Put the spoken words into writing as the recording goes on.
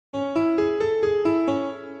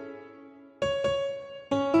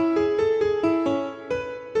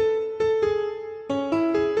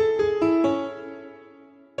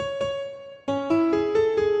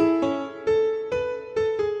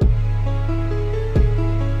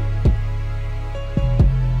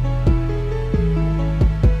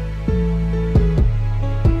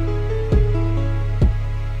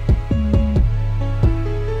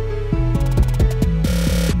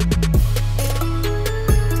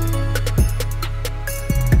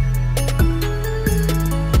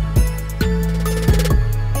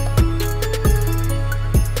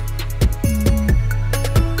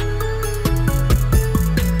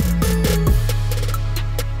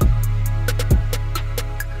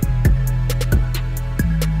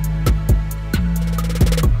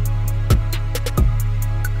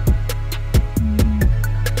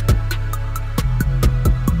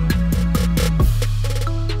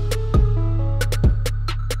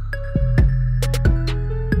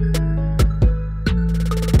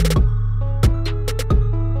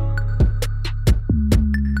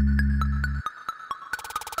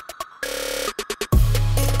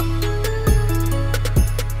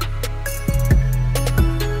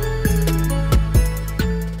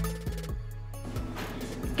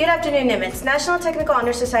afternoon, Nimitz. National Technical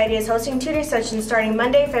Honor Society is hosting tutoring sessions starting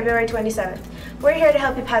Monday, February 27th. We're here to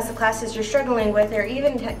help you pass the classes you're struggling with or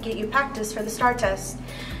even get you practice for the STAR test.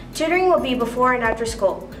 Tutoring will be before and after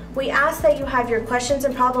school. We ask that you have your questions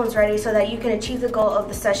and problems ready so that you can achieve the goal of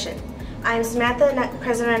the session. I am Samantha,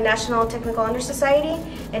 President of National Technical Honor Society,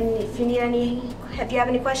 and if you have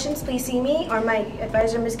any questions, please see me or my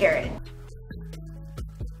advisor, Ms. Garrett.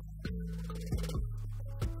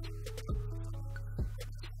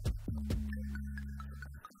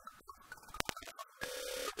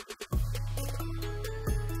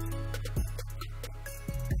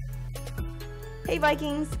 Hey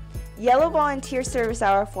Vikings! Yellow Volunteer Service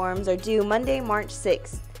Hour forms are due Monday, March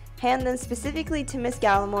 6th. Hand them specifically to Miss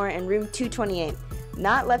Gallimore in room 228.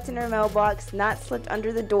 Not left in her mailbox, not slipped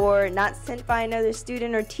under the door, not sent by another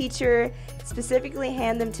student or teacher. Specifically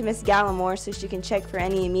hand them to Miss Gallimore so she can check for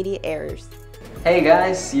any immediate errors. Hey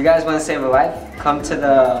guys, you guys want to save a life? Come to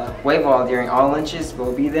the Wave Wall during all lunches.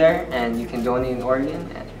 We'll be there and you can donate an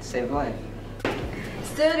organ and save a life.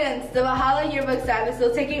 Students, the Valhalla Yearbook staff is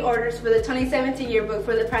still taking orders for the 2017 yearbook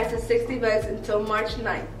for the price of $60 until March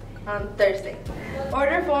 9th, on Thursday.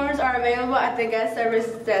 Order forms are available at the guest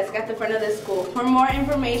services desk at the front of the school. For more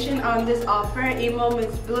information on this offer, email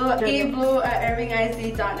Ms. Blue,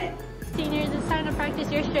 eblue@irvingiz.net. Seniors, it's time to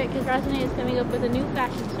practice your shirt because Resonate is coming up with a new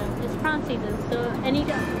fashion show. It's prom season, so any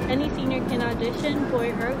senior can audition,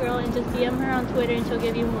 boy or girl, and just DM her on Twitter and she'll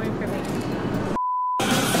give you more information.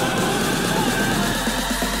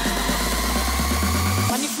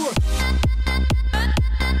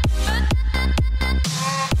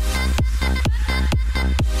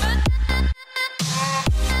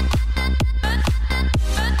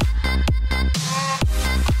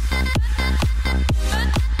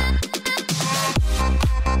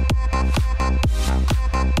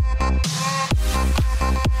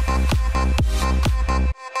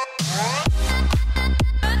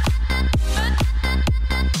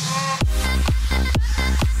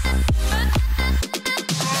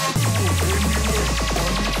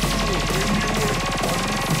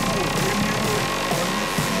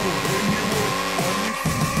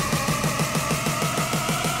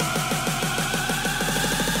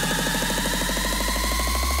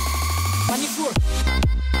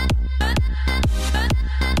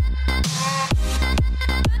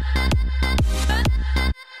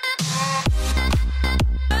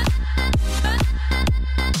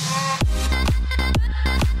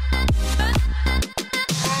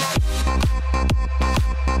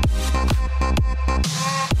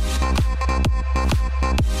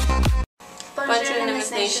 Bonjour,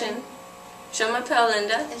 Nimitz Nation. Je m'appelle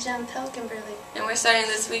Linda. And je m'appelle Kimberly. And we're starting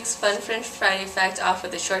this week's Fun French Friday Fact off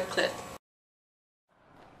with a short clip.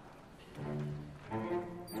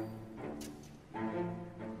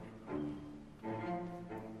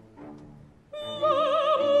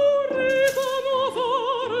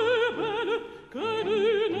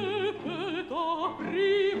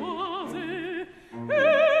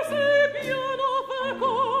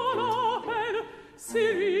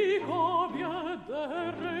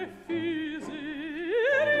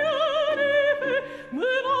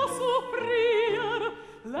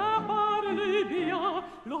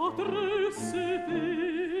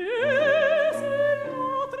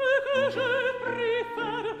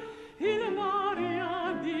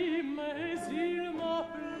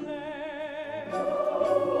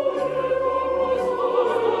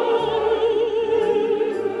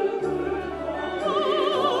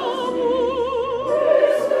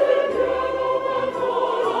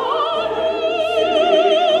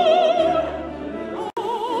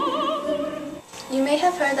 You may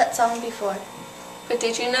have heard that song before. But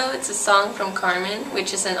did you know it's a song from Carmen,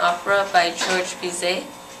 which is an opera by Georges Bizet?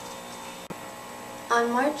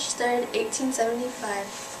 On March 3,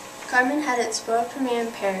 1875, Carmen had its world premiere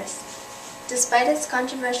in Paris. Despite its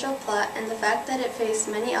controversial plot and the fact that it faced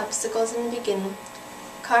many obstacles in the beginning,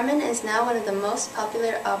 Carmen is now one of the most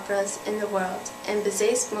popular operas in the world and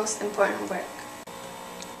Bizet's most important work.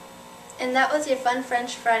 And that was your Fun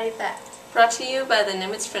French Friday Fact. Brought to you by the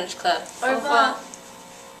Nimitz French Club. Au revoir.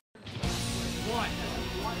 1,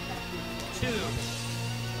 2,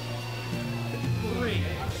 3.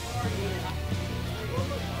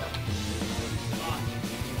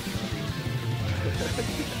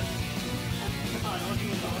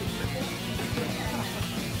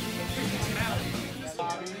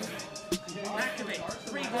 Activate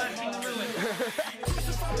 3 flashing ruins.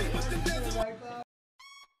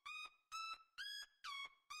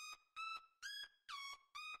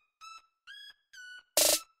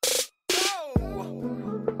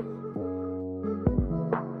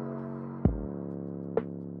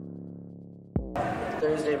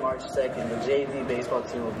 Wednesday, March 2nd, the JV baseball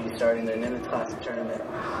team will be starting their Nimitz Classic tournament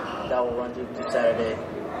that will run through Saturday.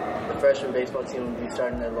 The freshman baseball team will be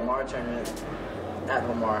starting their Lamar tournament at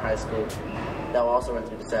Lamar High School that will also run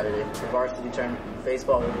through Saturday. The varsity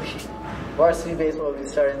baseball will be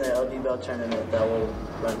starting their LD Bell tournament that will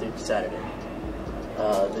run through Saturday.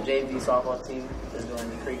 The JV softball team is going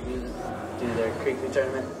to Creekview do their Creekview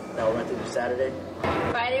tournament that will run through Saturday.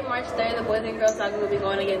 Friday, March 3rd, the boys and girls soccer will be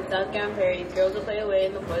going against South Carolina Perry. Girls will play away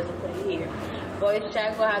and the boys will play here. Boys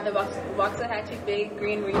track will have the Waxahachie Big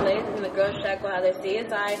Green Relays, and the girls track will have their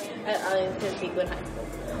CSI at Arlington Sequin High School.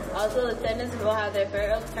 Also, the tennis will have their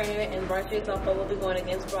Fair Oaks tournament, and varsity softball will be going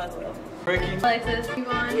against Broswell. Ricky. Alexis.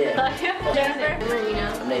 Yvonne. Yeah. Jennifer.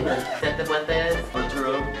 Marina. I'm Nathan. Seth Fuentes.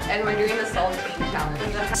 Arturo. And we're doing the saltine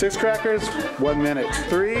challenge. 6 crackers, 1 minute.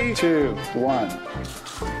 3, 2, 1.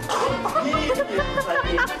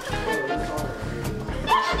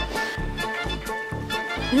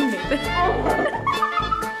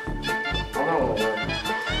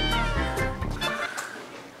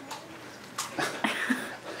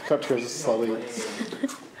 Cut yours slowly.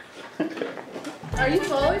 Are you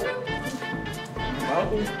following him?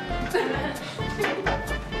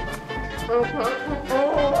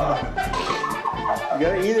 You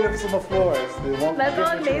gotta eat it if it's on the floor. So they won't That's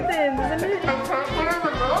on Nathan, isn't it?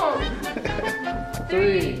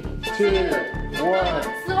 3, 2, 1.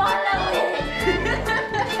 Swallow it!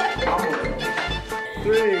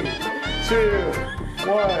 3, 2,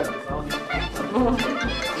 1.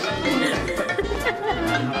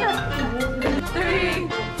 3,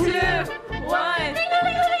 2, 1.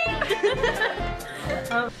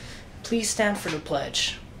 Please stand for the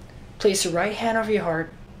pledge. Place your right hand over your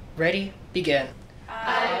heart. Ready? Begin.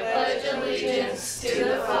 I pledge allegiance to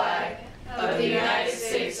the flag of the United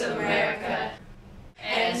States of America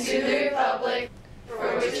and to the republic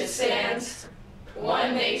for which it stands,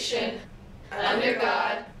 one nation, under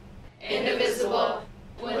God, indivisible,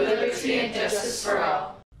 with liberty and justice for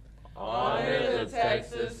all. Honor the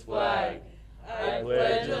Texas flag. I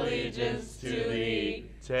pledge allegiance to thee,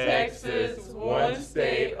 Texas, one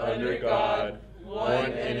state under God,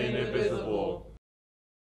 one and